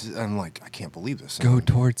 and I'm like, I can't believe this. Go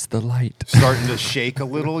towards the light. Starting to shake a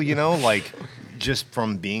little, like just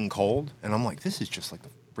from being cold. And I'm like, this is just like the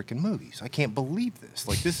freaking movies. I can't believe this.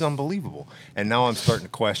 Like, this is unbelievable. And now I'm starting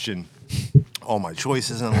to question all my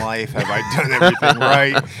choices in life. Have I done everything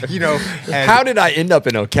right? And How did I end up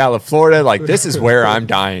in Ocala, Florida? Like, this is where I'm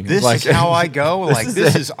dying. this like, is how I go. Like,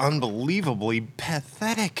 this is unbelievably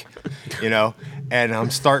pathetic, And I'm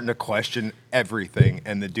starting to question everything.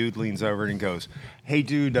 And the dude leans over and goes, hey,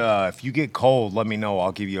 dude, if you get cold, let me know.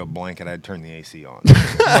 I'll give you a blanket. I'd turn the AC on.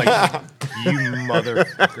 I'm like, you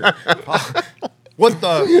motherfucker. What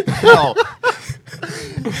the hell?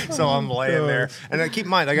 So I'm laying there. And keep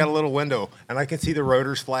in mind, I got a little window. And I can see the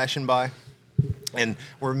rotors flashing by. And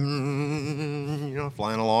we're,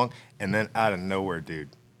 flying along. And then out of nowhere, dude,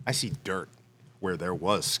 I see dirt where there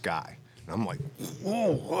was sky. And I'm like,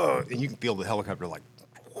 whoa, whoa. And you can feel the helicopter like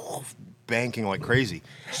banking like crazy.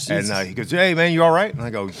 Jesus. And he goes, hey, man, you all right? And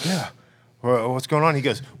I go, yeah. What's going on? He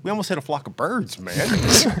goes, we almost hit a flock of birds, man.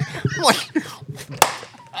 I'm like,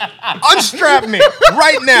 unstrap me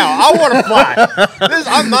right now. I want to fly.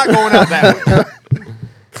 I'm not going out that way.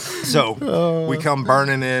 So we come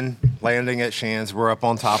burning in, landing at Shands. We're up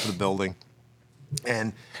on top of the building.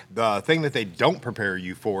 And the thing that they don't prepare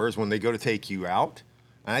you for is when they go to take you out.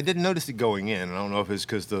 And I didn't notice it going in. I don't know if it's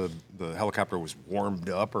because the helicopter was warmed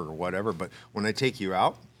up or whatever. But when they take you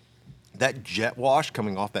out, that jet wash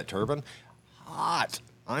coming off that turbine, hot.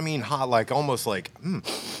 I mean, hot, like almost like,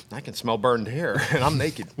 I can smell burned hair, and I'm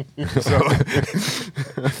naked. So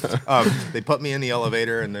they put me in the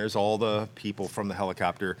elevator, and there's all the people from the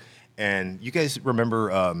helicopter. And you guys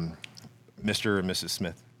remember Mr. and Mrs.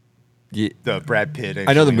 Smith? Yeah. The Brad Pitt.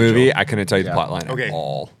 I know the movie. Joe. I couldn't tell you the plot line Okay. at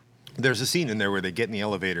all. There's a scene in there where they get in the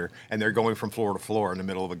elevator, and they're going from floor to floor in the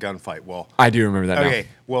middle of a gunfight. Well, I do remember that okay, now.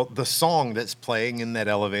 well, the song that's playing in that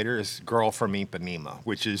elevator is Girl from Ipanema,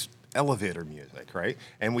 which is elevator music, right?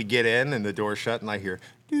 And we get in, and the door's shut, and I hear...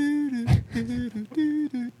 And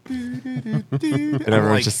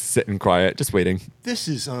everyone's just sitting quiet, just waiting. This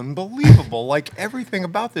is unbelievable. Like, everything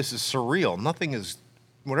about this is surreal. Nothing is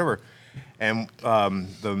whatever. And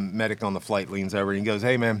the medic on the flight leans over, and he goes,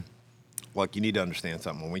 hey, man, look, you need to understand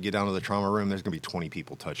something. When we get down to the trauma room, there's going to be 20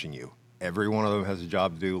 people touching you. Every one of them has a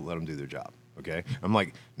job to do. Let them do their job, okay? I'm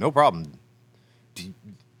like, no problem.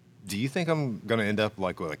 Do you think I'm going to end up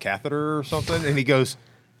like with a catheter or something? And he goes,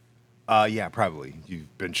 yeah, probably.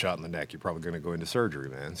 You've been shot in the neck. You're probably going to go into surgery,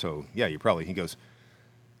 man. So, yeah, you probably. He goes,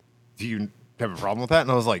 do you have a problem with that?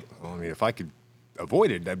 And I was like, well, I mean, if I could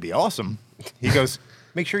avoid it, that'd be awesome. He goes,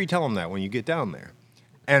 make sure you tell him that when you get down there.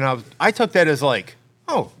 And I took that as like,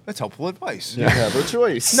 oh, that's helpful advice. You have a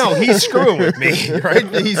choice. No, he's screwing with me, right?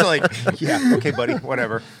 He's like, yeah, okay, buddy,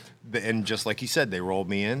 whatever. And just like he said, they rolled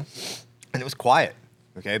me in, and it was quiet.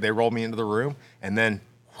 Okay, they rolled me into the room, and then,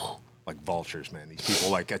 like vultures, man, these people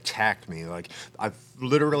like attacked me. Like I've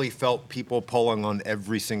literally felt people pulling on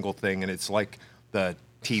every single thing, and it's like the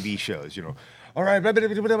TV shows, All right,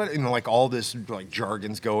 like all this like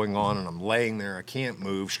jargon's going on, and I'm laying there, I can't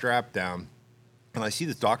move, strapped down, and I see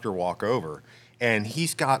this doctor walk over. And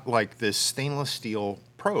he's got like this stainless steel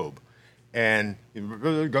probe, and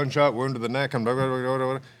gunshot wound to the neck,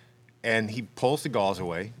 and he pulls the gauze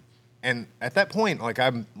away. And at that point, like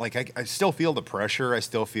I still feel the pressure. I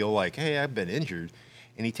still feel like, hey, I've been injured.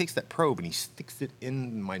 And he takes that probe and he sticks it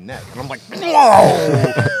in my neck, and I'm like,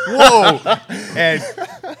 whoa, whoa! And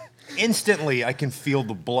instantly, I can feel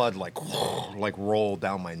the blood like roll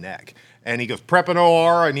down my neck. And he goes, prep an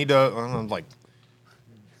OR. I need to. And I'm like.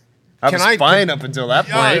 I was fine up until that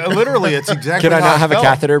point. Yeah, literally, it's exactly. Can I how not have felt. a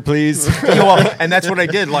catheter, please? And that's what I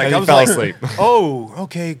did. Like And I he was fell like, asleep. oh,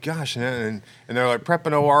 okay, gosh, and they're like prep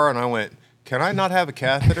an OR, and I went, can I not have a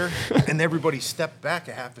catheter? And everybody stepped back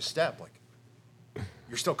a half a step, like,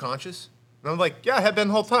 you're still conscious? And I'm like, yeah, I have been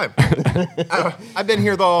the whole time. I've been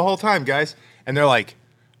here the whole time, guys. And they're like,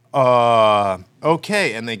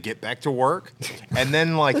 okay, and they get back to work, and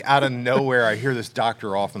then like out of nowhere, I hear this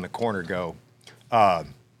doctor off in the corner go,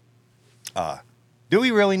 do we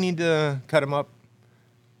really need to cut him up?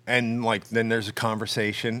 And like then there's a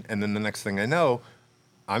conversation, and then the next thing I know,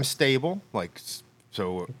 I'm stable, like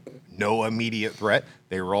so no immediate threat.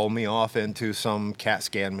 They roll me off into some CAT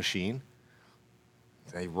scan machine.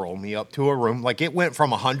 They roll me up to a room. Like it went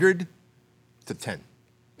from 100 to 10.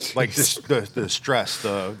 Like the stress,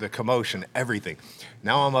 the commotion, everything.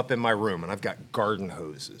 Now I'm up in my room, and I've got garden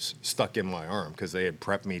hoses stuck in my arm because they had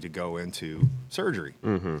prepped me to go into surgery.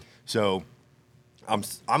 Mm-hmm. So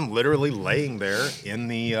I'm literally laying there in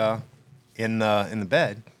the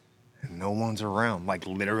bed, and no one's around. Like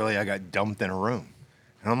literally, I got dumped in a room,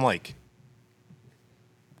 and I'm like,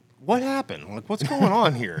 what happened? Like, what's going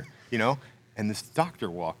on here? You know? And this doctor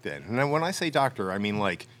walked in. And then when I say doctor, I mean,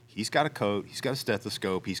 like, he's got a coat, he's got a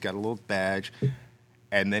stethoscope, he's got a little badge.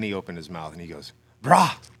 And then he opened his mouth and he goes,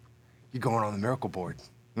 brah, you're going on the miracle board.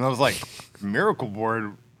 And I was like, miracle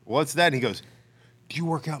board? What's that? And he goes, do you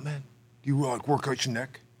work out, man? Do you like work out your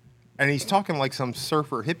neck? And he's talking like some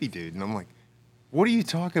surfer hippie dude. And I'm like, what are you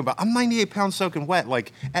talking about? I'm 98 pounds soaking wet.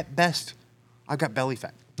 Like, at best, I got belly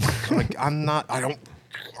fat. Like, I'm not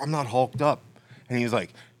hulked up. And he was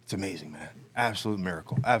like, it's amazing, man. Absolute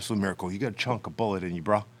miracle. Absolute miracle. You got a chunk of bullet in you,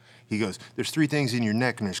 bro. He goes, there's 3 things in your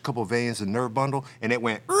neck, and there's a couple of veins and nerve bundle, and it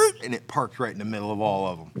went, and it parked right in the middle of all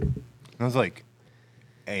of them. And I was like,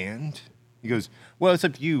 and? He goes, well, it's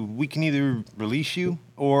up to you. We can either release you,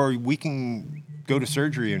 or we can go to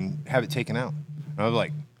surgery and have it taken out. And I was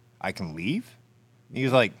like, I can leave? He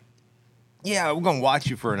was like, yeah, we're going to watch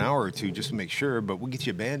you for an hour or 2 just to make sure, but we'll get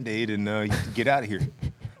you a Band-Aid and you can get out of here.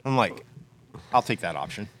 I'm like, I'll take that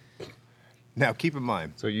option. Now, keep in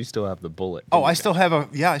mind. So you still have the bullet. Oh, I still got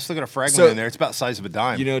a fragment in there. It's about the size of a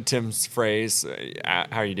dime. You know Tim's phrase, how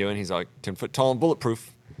are you doing? He's like, 10 foot tall and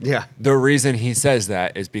bulletproof. Yeah. The reason he says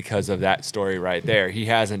that is because of that story right there. He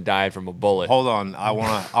hasn't died from a bullet. Hold on. I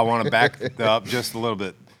want to back up just a little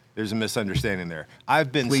bit. There's a misunderstanding there.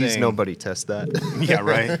 Please, nobody test that. Yeah,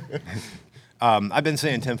 right. I've been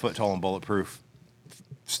saying 10 foot tall and bulletproof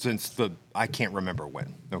since I can't remember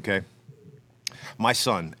when, okay? My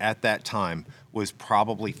son at that time was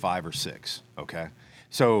probably 5 or 6, okay?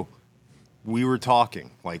 So we were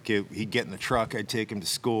talking, like he'd get in the truck, I'd take him to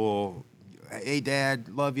school. Hey, Dad,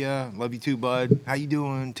 love you. Love you too, bud. How you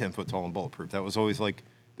doing? 10 foot tall and bulletproof. That was always like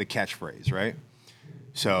the catchphrase, right?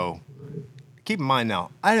 So keep in mind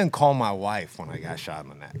now, I didn't call my wife when I got shot in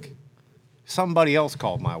the neck. Somebody else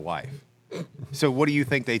called my wife. So what do you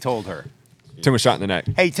think they told her? Tim was shot in the neck.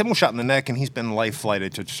 Hey, Tim was shot in the neck, and he's been life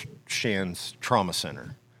flighted to Shan's trauma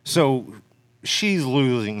center. So she's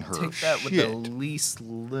losing her Take that shit. with the least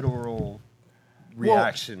literal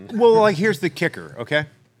reaction. Well, like, here's the kicker, okay?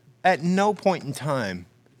 At no point in time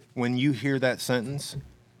when you hear that sentence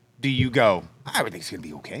do you go, everything's going to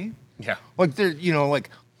be okay. Yeah. Like, like,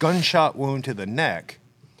 gunshot wound to the neck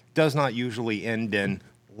does not usually end in,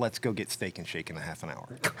 let's go get Steak and Shake in a half an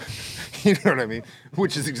hour. You know what I mean?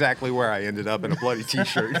 Which is exactly where I ended up in a bloody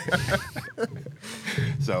T-shirt.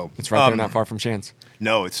 So It's right there, not far from Shan's.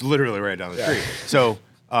 no, it's literally right down the street. So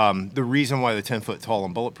the reason why the 10 foot tall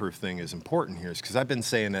and bulletproof thing is important here is because I've been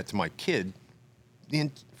saying that to my kid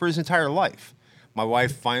for his entire life. My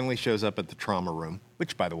wife finally shows up at the trauma room,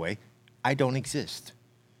 which, by the way, I don't exist.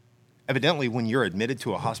 Evidently, when you're admitted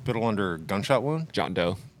to a hospital under a gunshot wound, John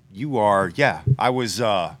Doe. you are, I was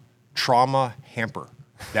trauma hamper.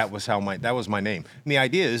 That was my name. And the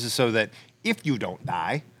idea is so that if you don't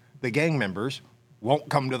die, the gang members won't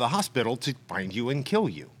come to the hospital to find you and kill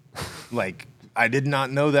you. Like, I did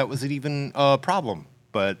not know that was even a problem,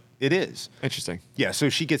 but it is. Interesting. Yeah, so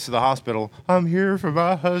she gets to the hospital. I'm here for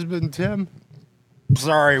my husband, Tim.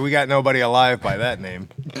 Sorry, we got nobody alive by that name.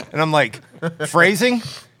 And I'm like, phrasing?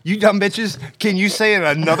 You dumb bitches, can you say it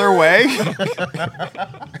another way?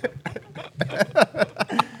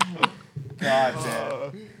 God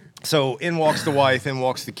damn. So in walks the wife, in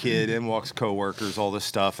walks the kid, in walks coworkers, all this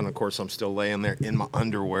stuff. And of course, I'm still laying there in my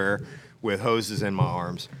underwear with hoses in my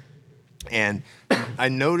arms. And I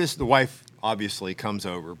noticed the wife obviously comes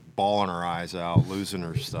over, bawling her eyes out, losing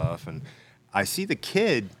her stuff. And I see the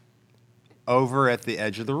kid over at the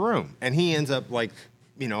edge of the room. And he ends up like,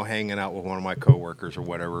 hanging out with one of my coworkers or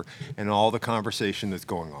whatever. And all the conversation that's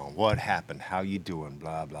going on. What happened? How you doing?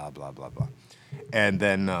 Blah, blah, blah, blah, blah. And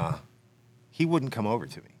then he wouldn't come over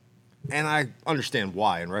to me. And I understand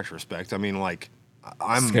why in retrospect. I mean, like,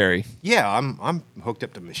 I'm scary. Yeah, I'm hooked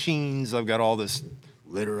up to machines. I've got all this,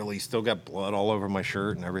 literally still got blood all over my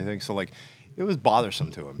shirt and everything. So, like, it was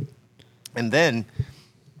bothersome to him. And then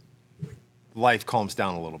life calms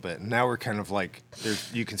down a little bit. And now we're kind of like,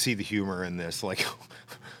 you can see the humor in this. Like,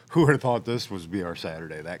 who would have thought this was be our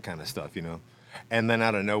Saturday? That kind of stuff, And then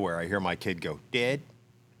out of nowhere, I hear my kid go, Dad?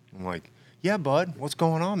 I'm like, yeah, bud, what's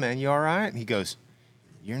going on, man? You all right? And he goes,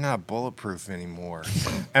 you're not bulletproof anymore.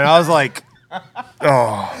 And I was like,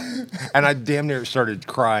 oh. And I damn near started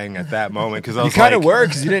crying at that moment because I was You kind of like, were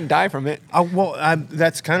because you didn't die from it.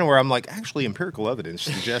 that's kind of where I'm like, actually, empirical evidence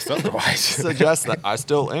suggests otherwise. Suggests that I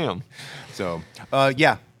still am. So,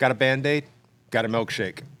 got a Band-Aid, got a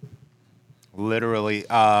milkshake. Literally,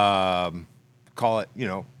 call it,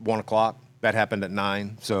 1 o'clock. That happened at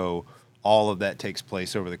 9. So all of that takes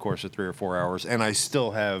place over the course of 3 or 4 hours. And I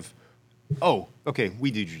still have,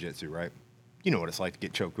 we do jiu-jitsu, right? You know what it's like to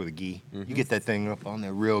get choked with a gi. Mm-hmm. You get that thing up on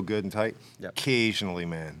there real good and tight. Yep. Occasionally,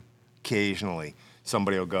 man, occasionally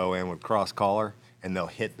somebody will go in with cross collar and they'll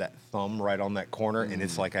hit that thumb right on that corner, and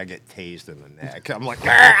it's like I get tased in the neck. I'm like,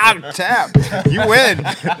 I'm tapped. You win.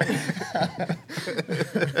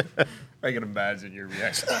 I can imagine your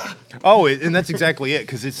reaction. And that's exactly it,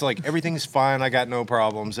 because it's like everything's fine, I got no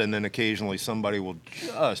problems, and then occasionally somebody will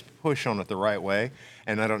just push on it the right way,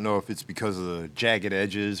 and I don't know if it's because of the jagged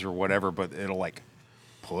edges or whatever, but it'll like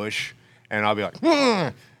push, and I'll be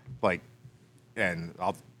like, and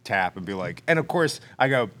I'll tap and be like, and of course I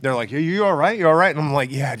go, they're like, are you all right? You all right? And I'm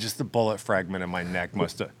like, yeah, just the bullet fragment in my neck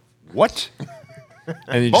must have. What?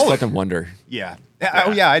 And you just let them wonder. Yeah.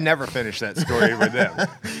 Oh yeah, I never finished that story with them.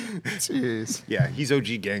 Jeez. Yeah, he's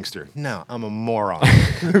OG gangster. No, I'm a moron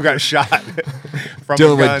who got shot from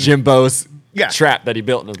Dealing a gun. with Jimbo's Yeah. trap that he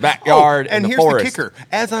built in his backyard and in the here's forest. the kicker.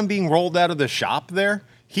 As I'm being rolled out of the shop there,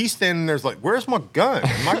 he's standing there's like, where's my gun?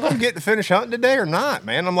 Am I going to get to finish hunting today or not,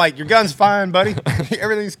 man? I'm like, your gun's fine, buddy.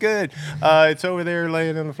 Everything's good. It's over there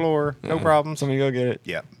laying on the floor. No problem. Somebody go get it.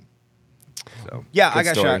 Yeah. So, yeah, I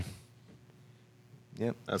got story. shot.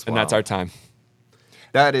 Yep. That's And that's our time.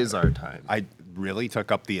 That is our time. I really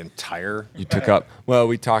took up the entire... You took up. Well,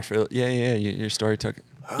 we talked for. Yeah. Your story took.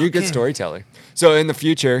 You're a good storyteller. So in the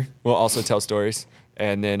future, we'll also tell stories.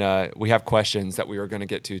 And then we have questions that we were going to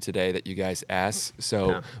get to today that you guys asked.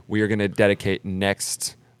 So we are going to dedicate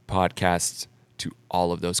next podcast to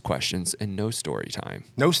all of those questions and no story time.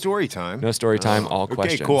 No story time? No story time, all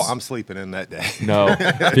questions. Okay, cool. I'm sleeping in that day. No,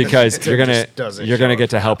 because you're gonna doesn't get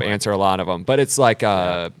to show help answer a lot of them. But it's like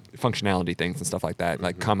functionality things and stuff like that,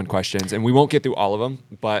 like common questions. And we won't get through all of them,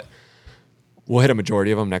 but we'll hit a majority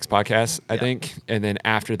of them next podcast, I think. And then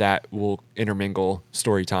after that, we'll intermingle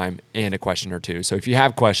story time and a question or two. So if you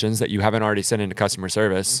have questions that you haven't already sent into customer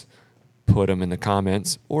service, put them in the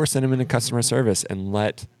comments or send them into customer service and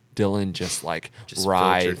let Dylan just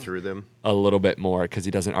ride filter through them a little bit more because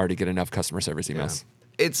he doesn't already get enough customer service emails.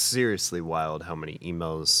 Yeah. It's seriously wild how many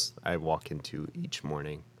emails I walk into each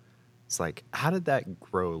morning. It's like, how did that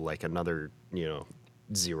grow like another,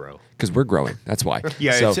 zero? Because we're growing. That's why.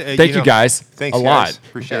 Yeah. So thank you guys Thanks, a guys. lot.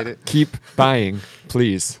 Appreciate it. Keep buying,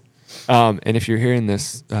 please. And if you're hearing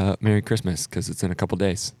this, Merry Christmas because it's in a couple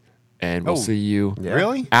days. And we'll see you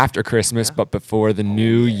Really? after Christmas, but before the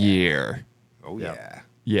new year. Oh, yeah.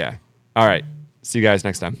 Yeah. All right. See you guys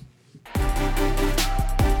next time.